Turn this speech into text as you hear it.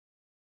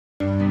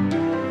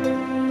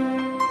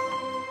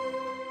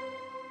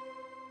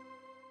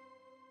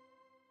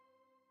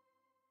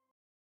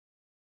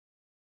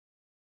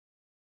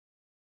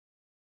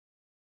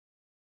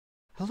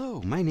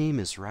Hello, my name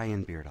is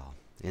Ryan Beardall.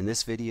 In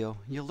this video,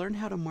 you'll learn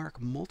how to mark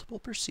multiple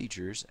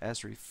procedures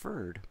as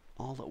referred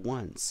all at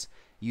once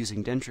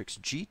using Dentrix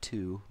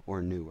G2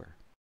 or newer.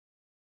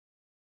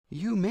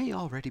 You may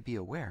already be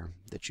aware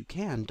that you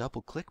can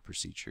double-click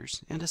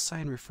procedures and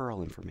assign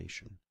referral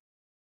information.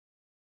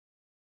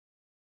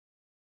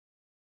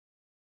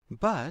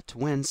 But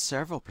when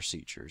several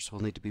procedures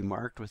will need to be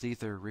marked with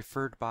either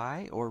referred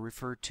by or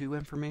referred to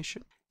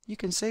information, you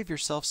can save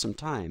yourself some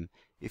time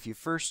if you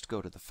first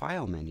go to the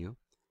File menu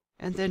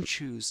and then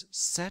choose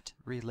Set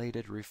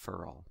Related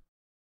Referral.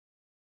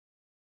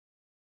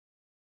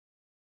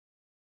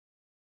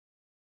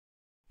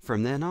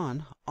 From then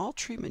on, all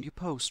treatment you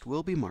post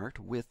will be marked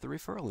with the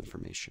referral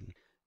information.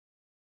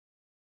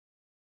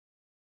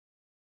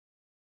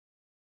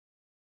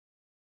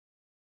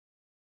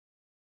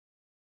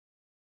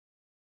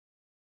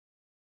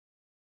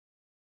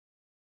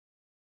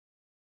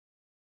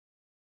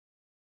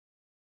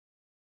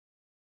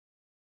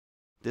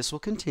 This will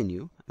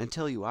continue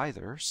until you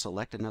either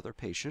select another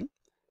patient,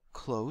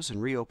 close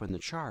and reopen the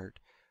chart,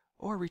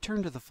 or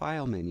return to the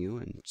File menu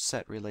and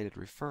Set Related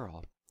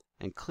Referral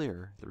and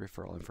clear the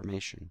referral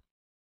information.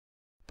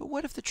 But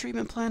what if the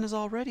treatment plan has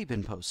already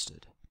been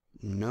posted?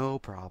 No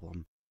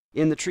problem.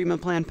 In the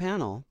Treatment Plan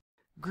panel,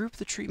 group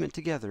the treatment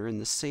together in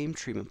the same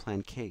treatment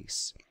plan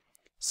case.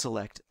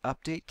 Select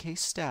Update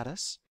Case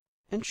Status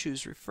and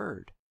choose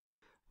Referred.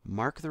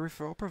 Mark the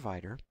referral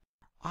provider,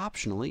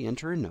 optionally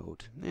enter a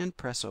note, and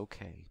press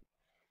OK.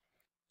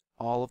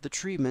 All of the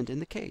treatment in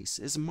the case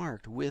is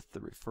marked with the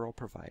referral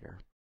provider.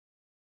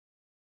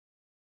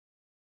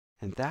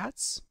 And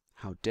that's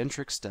how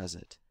Dentrix does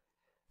it.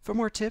 For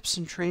more tips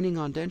and training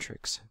on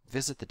Dentrix,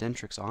 visit the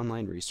Dentrix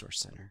Online Resource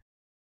Center.